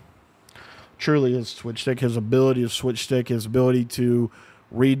 Truly, his switch stick, his ability to switch stick, his ability to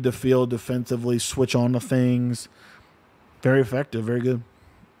read the field defensively, switch on to things. Very effective, very good.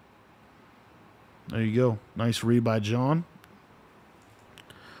 There you go. Nice read by John.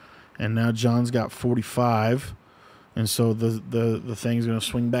 And now John's got 45. And so the thing's going to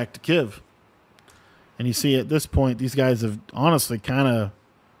swing back to Kiv. And you see at this point, these guys have honestly kind of,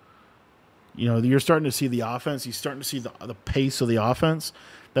 you know, you're starting to see the offense. You're starting to see the pace of the offense.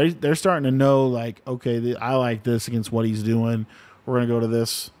 They're starting to know, like, okay, I like this against what he's doing. We're going to go to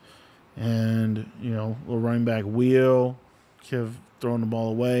this. And, you know, little running back wheel. Kiv throwing the ball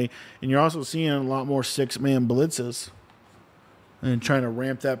away. And you're also seeing a lot more 6-man blitzes. And trying to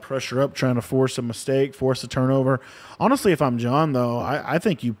ramp that pressure up, trying to force a mistake, force a turnover. Honestly, if I'm John, though, I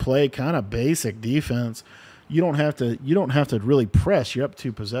think you play kind of basic defense. You don't have to really press. You're up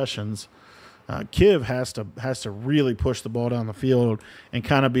 2 possessions. Kiv has to really push the ball down the field and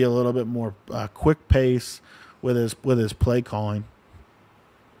kind of be a little bit more quick pace with his play calling.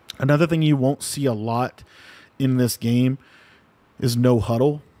 Another thing you won't see a lot in this game is no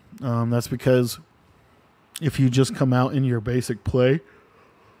huddle. That's because if you just come out in your basic play,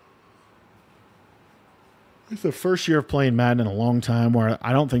 it's the first year of playing Madden in a long time where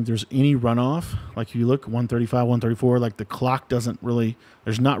I don't think there's any runoff. Like you look 135, 134, like the clock doesn't really,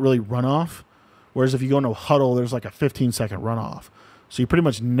 there's not really runoff. Whereas if you go into a huddle, there's like a 15-second runoff. So you pretty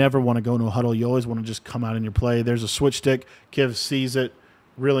much never want to go into a huddle. You always want to just come out in your play. There's a switch stick. Kiv sees it.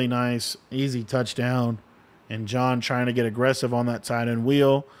 Really nice, easy touchdown. And John trying to get aggressive on that side end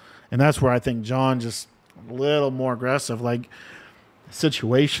wheel. And that's where I think John just a little more aggressive. Like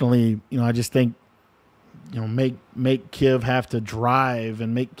situationally, you know, I just think, you know, make Kiv have to drive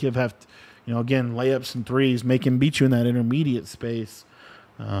and make Kiv have to, you know, again, layups and threes, make him beat you in that intermediate space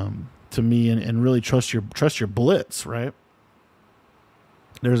to me and really trust your blitz, right?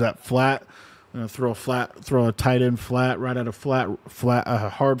 There's that flat. I'm going to throw a tight end flat right at a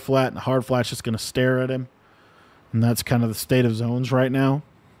hard flat, and a hard flat's just going to stare at him. And that's kind of the state of zones right now.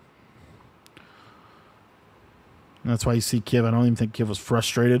 And that's why you see Kiv. I don't even think Kiv was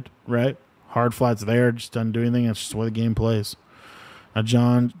frustrated, right? Hard flat's there, just doesn't do anything. That's just the way the game plays. Now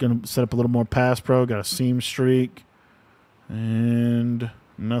John going to set up a little more pass pro, got a seam streak, and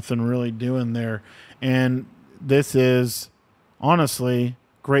nothing really doing there. And this is, honestly,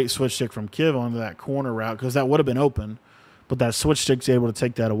 great switch stick from Kiv onto that corner route because that would have been open, but that switch stick's able to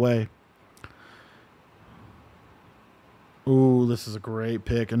take that away. Ooh, this is a great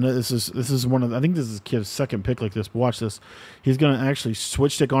pick, and this is one of I think this is Kiv's second pick like this. But watch this; he's going to actually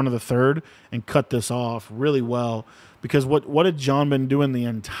switch stick onto the third and cut this off really well because what had John been doing the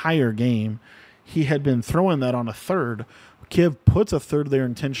entire game? He had been throwing that on a third. Kiv puts a third there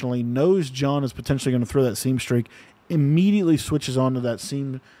intentionally, knows John is potentially going to throw that seam streak, immediately switches onto that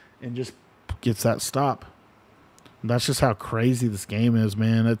seam and just gets that stop. That's just how crazy this game is,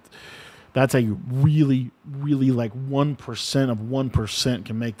 man. That's a really, really like 1% of 1%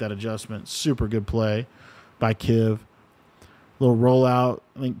 can make that adjustment. Super good play by Kiv. Little rollout.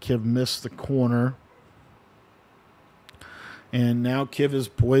 I think Kiv missed the corner. And now Kiv is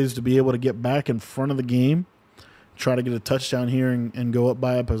poised to be able to get back in front of the game, try to get a touchdown here and go up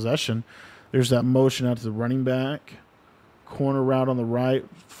by a possession. There's that motion out to the running back. Corner route on the right.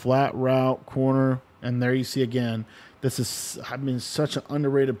 Flat route, corner. And there you see again. This is, I mean, such an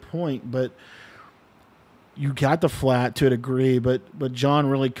underrated point, but you got the flat to a degree, but John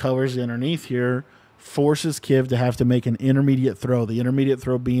really covers the underneath here, forces Kiv to have to make an intermediate throw. The intermediate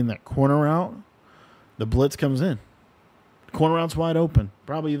throw being that corner route. The blitz comes in. Corner routes wide open.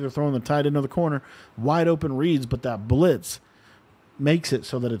 Probably either throwing the tight end or the corner. Wide open reads, but that blitz makes it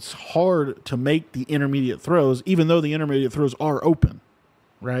so that it's hard to make the intermediate throws, even though the intermediate throws are open,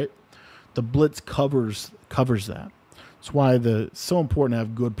 right? The blitz covers that. That's why it's so important to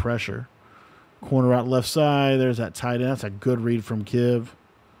have good pressure. Corner out left side. There's that tight end. That's a good read from Kiv.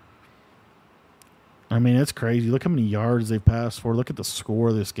 I mean, it's crazy. Look how many yards they've passed for. Look at the score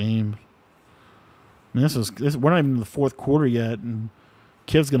of this game. I mean, we're not even in the fourth quarter yet, and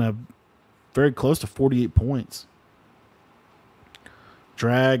Kiv's going to very close to 48 points.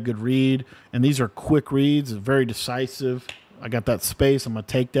 Drag, good read. And these are quick reads, very decisive. I got that space. I'm going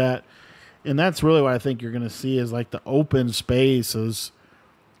to take that. And that's really what I think you're going to see is like the open space is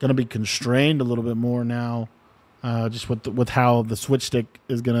going to be constrained a little bit more now, just with how the switch stick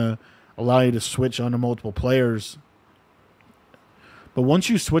is going to allow you to switch onto multiple players. But once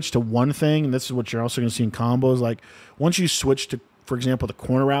you switch to one thing, and this is what you're also going to see in combos, like once you switch to, for example, the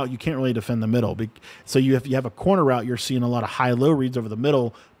corner route, you can't really defend the middle. So you have a corner route, you're seeing a lot of high-low reads over the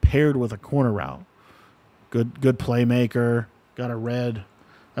middle paired with a corner route. Good playmaker. Got a red.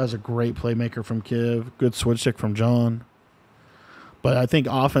 That was a great playmaker from Kiv. Good switch stick from John. But I think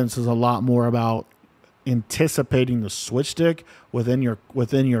offense is a lot more about anticipating the switch stick within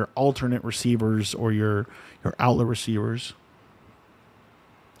your alternate receivers or your outlet receivers.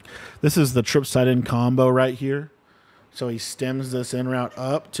 This is the trip side in combo right here. So he stems this in route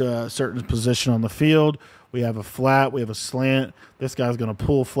up to a certain position on the field. We have a flat. We have a slant. This guy's going to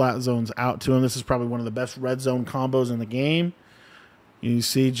pull flat zones out to him. This is probably one of the best red zone combos in the game. You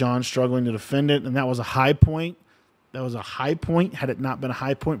see John struggling to defend it, and that was a high point. That was a high point. Had it not been a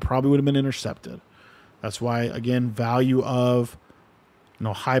high point, probably would have been intercepted. That's why, again, value of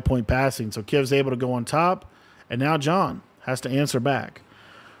high point passing. So Kiv's able to go on top, and now John has to answer back.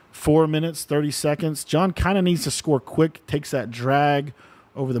 4 minutes, 30 seconds. John kind of needs to score quick. Takes that drag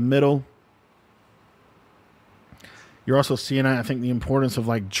over the middle. You're also seeing, I think, the importance of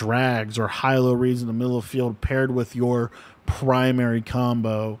like drags or high-low reads in the middle of the field paired with your primary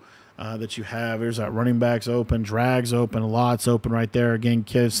combo that you have. There's that running backs open, drags open, lots open right there. Again,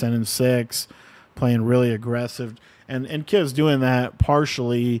 Kiv sending 6, playing really aggressive. And Kiv's doing that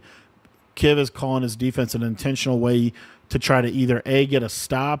partially. Kiv is calling his defense an intentional way to try to either A, get a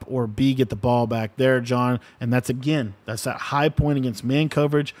stop, or B, get the ball back there, John. And that's that high point against man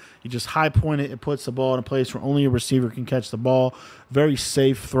coverage. You just high point it. It puts the ball in a place where only a receiver can catch the ball. Very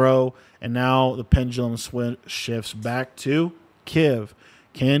safe throw. And now the pendulum shifts back to Kiv.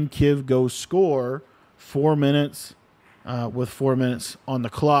 Can Kiv go score 4 minutes with 4 minutes on the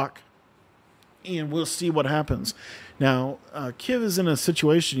clock? And we'll see what happens. Now, Kiv is in a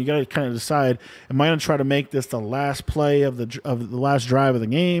situation you got to kind of decide: am I going to try to make this the last play of the last drive of the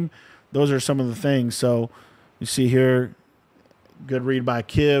game? Those are some of the things. So you see here, good read by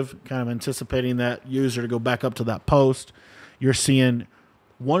Kiv, kind of anticipating that user to go back up to that post. You're seeing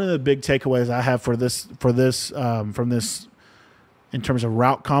one of the big takeaways I have from this in terms of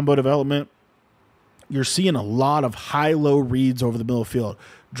route combo development. You're seeing a lot of high-low reads over the middle of the field,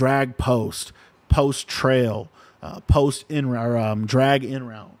 drag post trail. Post in or drag in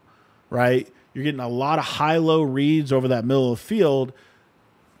route, right? You're getting a lot of high-low reads over that middle of the field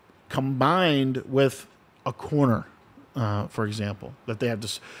combined with a corner, for example, that they have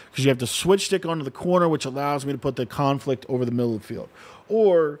to, because you have to switch stick onto the corner, which allows me to put the conflict over the middle of the field.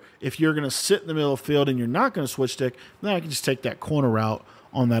 Or if you're going to sit in the middle of the field and you're not going to switch stick, then I can just take that corner route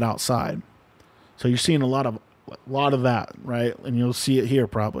on that outside. So you're seeing a lot of that, right? And you'll see it here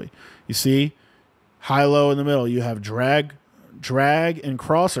probably. You see? High-low in the middle. You have drag, and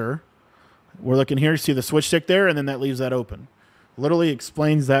crosser. We're looking here. You see the switch stick there, and then that leaves that open. Literally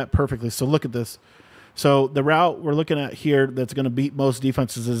explains that perfectly. So look at this. So the route we're looking at here that's going to beat most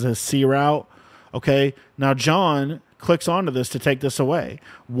defenses is a C route. Okay. Now John clicks onto this to take this away.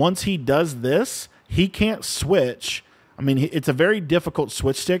 Once he does this, he can't switch. I mean, it's a very difficult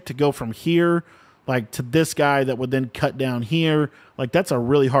switch stick to go from here, like to this guy that would then cut down here. Like that's a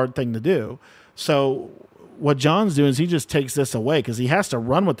really hard thing to do. So what John's doing is he just takes this away because he has to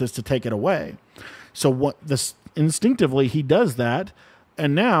run with this to take it away. So instinctively he does that,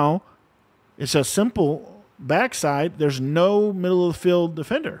 and now it's a simple backside. There's no middle of the field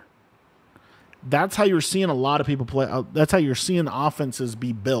defender. That's how you're seeing a lot of people play. That's how you're seeing offenses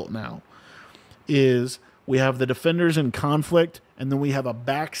be built now. Is we have the defenders in conflict, and then we have a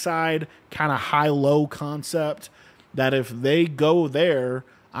backside kind of high-low concept that if they go there,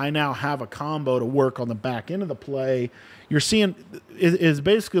 I now have a combo to work on the back end of the play. You're seeing it's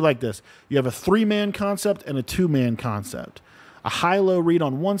basically like this. You have a 3-man concept and a 2-man concept. A high-low read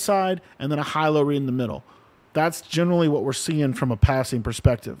on one side and then a high-low read in the middle. That's generally what we're seeing from a passing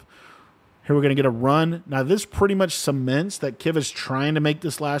perspective. Here we're going to get a run. Now, this pretty much cements that Kiv is trying to make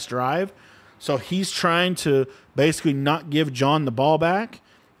this last drive. So he's trying to basically not give John the ball back,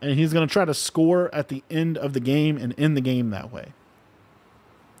 and he's going to try to score at the end of the game and end the game that way.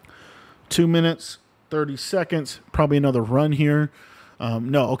 2 minutes, 30 seconds, probably another run here.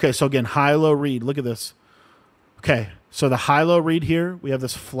 No, okay, so again, high-low read. Look at this. Okay, so the high-low read here, we have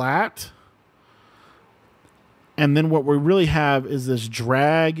this flat, and then what we really have is this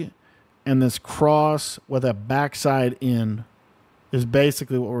drag and this cross with a backside in is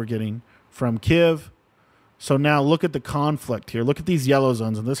basically what we're getting from Kiv. So now look at the conflict here. Look at these yellow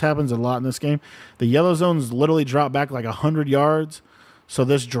zones, and this happens a lot in this game. The yellow zones literally drop back like 100 yards, so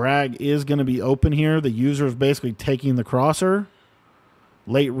this drag is going to be open here. The user is basically taking the crosser.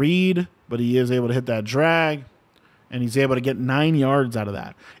 Late read, but he is able to hit that drag, and he's able to get 9 yards out of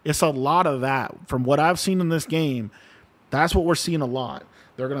that. It's a lot of that. From what I've seen in this game, that's what we're seeing a lot.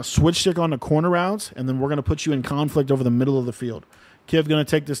 They're going to switch stick on the corner routes, and then we're going to put you in conflict over the middle of the field. Kiv going to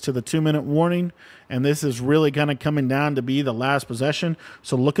take this to the 2-minute warning, and this is really kind of coming down to be the last possession.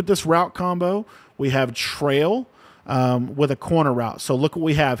 So look at this route combo. We have trail with a corner route. So look what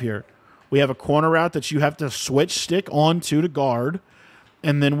we have here. We have a corner route that you have to switch stick onto to guard,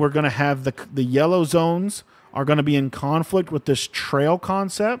 and then we're going to have the yellow zones are going to be in conflict with this trail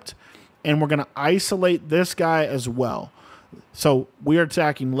concept, and we're going to isolate this guy as well. So we are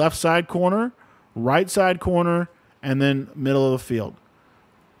attacking left side corner, right side corner, and then middle of the field.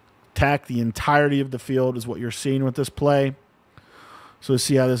 Attack the entirety of the field is what you're seeing with this play. So let's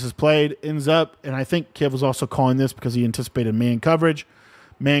see how this is played. Ends up, and I think Kiv was also calling this because he anticipated man coverage.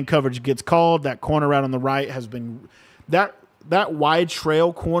 Man coverage gets called. That corner route on the right has been that wide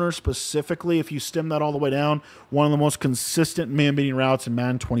trail corner specifically, if you stem that all the way down, one of the most consistent man-beating routes in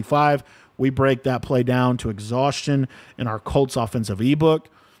Madden 25. We break that play down to exhaustion in our Colts offensive ebook.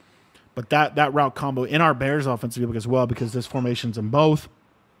 But that route combo in our Bears offensive ebook as well, because this formation's in both.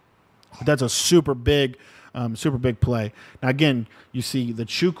 But that's a super big play. Now, again, you see the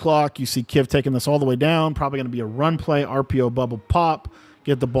chew clock. You see Kiv taking this all the way down. Probably going to be a run play, RPO bubble pop,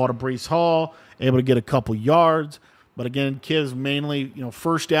 get the ball to Breece Hall, able to get a couple yards. But again, Kiv's mainly,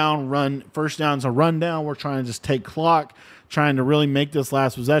 first down, run. First down's a rundown. We're trying to just take clock, trying to really make this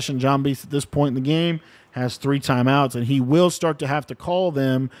last possession. JONBEAST at this point in the game has 3 timeouts, and he will start to have to call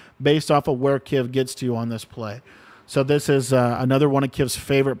them based off of where Kiv gets to on this play. So this is another one of Kiv's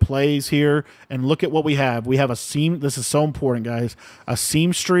favorite plays here. And look at what we have. We have a seam. This is so important, guys. A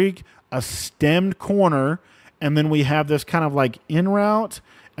seam streak, a stemmed corner, and then we have this kind of like in route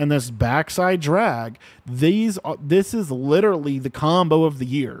and this backside drag. This is literally the combo of the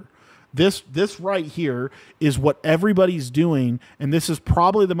year. This right here is what everybody's doing, and this is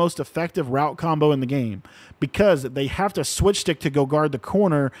probably the most effective route combo in the game because they have to switch stick to go guard the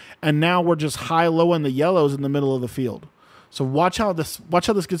corner, and now we're just high-low in the yellows in the middle of the field. So watch how this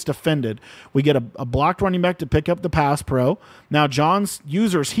gets defended. We get a blocked running back to pick up the pass pro. Now John's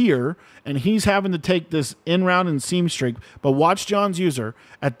user's here, and he's having to take this in-round and seam streak. But watch John's user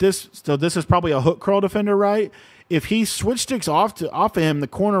at this. So this is probably a hook curl defender, right? If he switch sticks off of him, the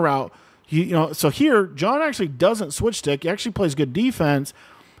corner route, so here John actually doesn't switch stick. He actually plays good defense.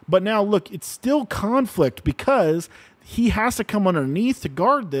 But now look, it's still conflict because he has to come underneath to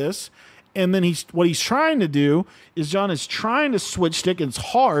guard this. And then what he's trying to do is John is trying to switch stick, and it's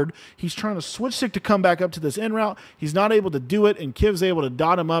hard. He's trying to switch stick to come back up to this in route. He's not able to do it, and Kiv's able to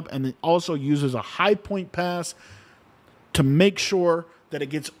dot him up, and then also uses a high point pass to make sure that it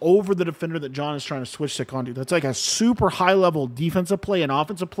gets over the defender that John is trying to switch stick onto. That's like a super high-level defensive play and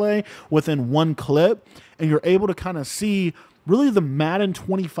offensive play within one clip, and you're able to kind of see really the Madden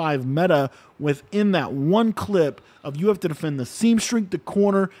 25 meta within that one clip of you have to defend the seam streak, the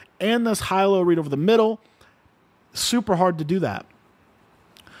corner, and this high-low read over the middle. Super hard to do that.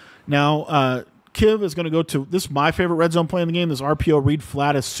 Now, Kiv is going to go to, this is my favorite red zone play in the game. This RPO read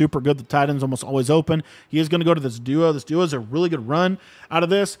flat is super good. The tight end's almost always open. He is going to go to this duo. This duo is a really good run out of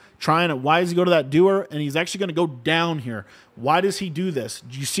this. Why does he go to that duo? And he's actually going to go down here. Why does he do this?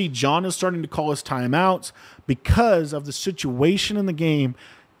 You see John is starting to call his timeouts because of the situation in the game.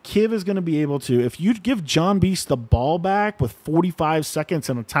 Kiv is going to be able to, if you give JONBEAST the ball back with 45 seconds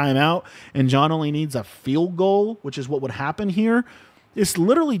and a timeout, and John only needs a field goal, which is what would happen here,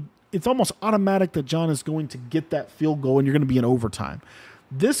 it's almost automatic that John is going to get that field goal and you're going to be in overtime.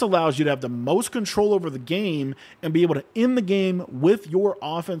 This allows you to have the most control over the game and be able to end the game with your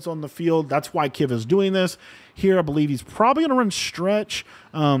offense on the field. That's why Kiv is doing this. Here, I believe he's probably going to run stretch.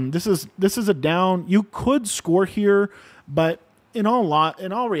 This is a down. You could score here, but in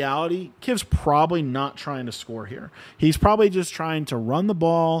all reality, Kiv's probably not trying to score here. He's probably just trying to run the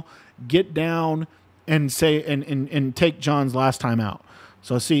ball, get down, and take John's last time out.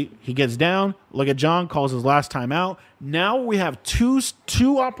 So see, he gets down. Look at John, calls his last time out. Now we have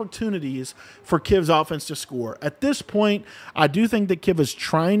two opportunities for Kiv's offense to score. At this point, I do think that Kiv is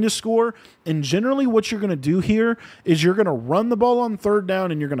trying to score. And generally what you're going to do here is you're going to run the ball on third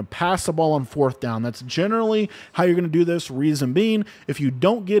down and you're going to pass the ball on fourth down. That's generally how you're going to do this. Reason being, if you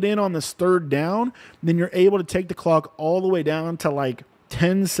don't get in on this third down, then you're able to take the clock all the way down to like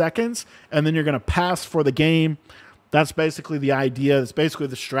 10 seconds, and then you're going to pass for the game. That's basically the idea. That's basically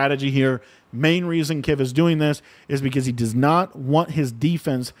the strategy here. Main reason Kiv is doing this is because he does not want his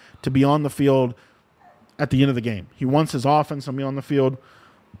defense to be on the field at the end of the game. He wants his offense to be on the field.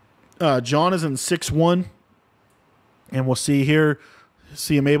 John is in 6-1, and we'll see here.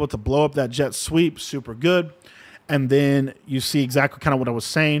 See him able to blow up that jet sweep. Super good. And then you see exactly kind of what I was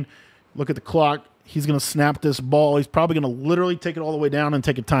saying. Look at the clock. He's going to snap this ball. He's probably going to literally take it all the way down and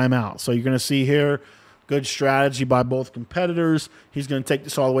take a timeout. So you're going to see here, good strategy by both competitors. He's going to take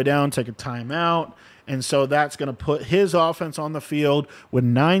this all the way down, take a timeout. And so that's going to put his offense on the field with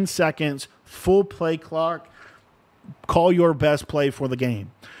 9 seconds, full play clock. Call your best play for the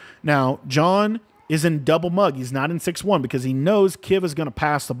game. Now, John is in double mug. He's not in 6-1 because he knows Kiv is going to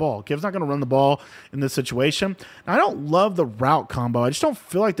pass the ball. Kiv's not going to run the ball in this situation. Now, I don't love the route combo. I just don't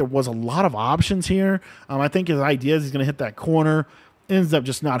feel like there was a lot of options here. I think his idea is he's going to hit that corner. Ends up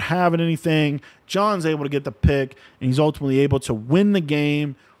just not having anything. John's able to get the pick, and he's ultimately able to win the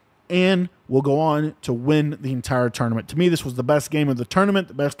game and will go on to win the entire tournament. To me, this was the best game of the tournament,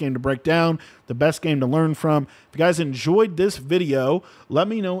 the best game to break down, the best game to learn from. If you guys enjoyed this video, let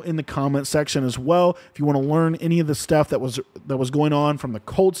me know in the comment section as well. If you want to learn any of the stuff that was going on from the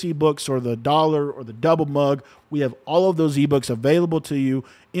Colts ebooks or the dollar or the double mug, we have all of those ebooks available to you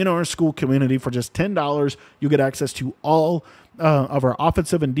in our school community for just $10. You'll get access to all of our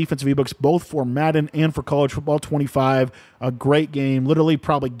offensive and defensive ebooks, both for Madden and for College Football 25. A great game, literally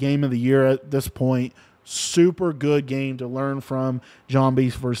probably game of the year at this point. Super good game to learn from.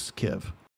 JONBEAST versus Kiv.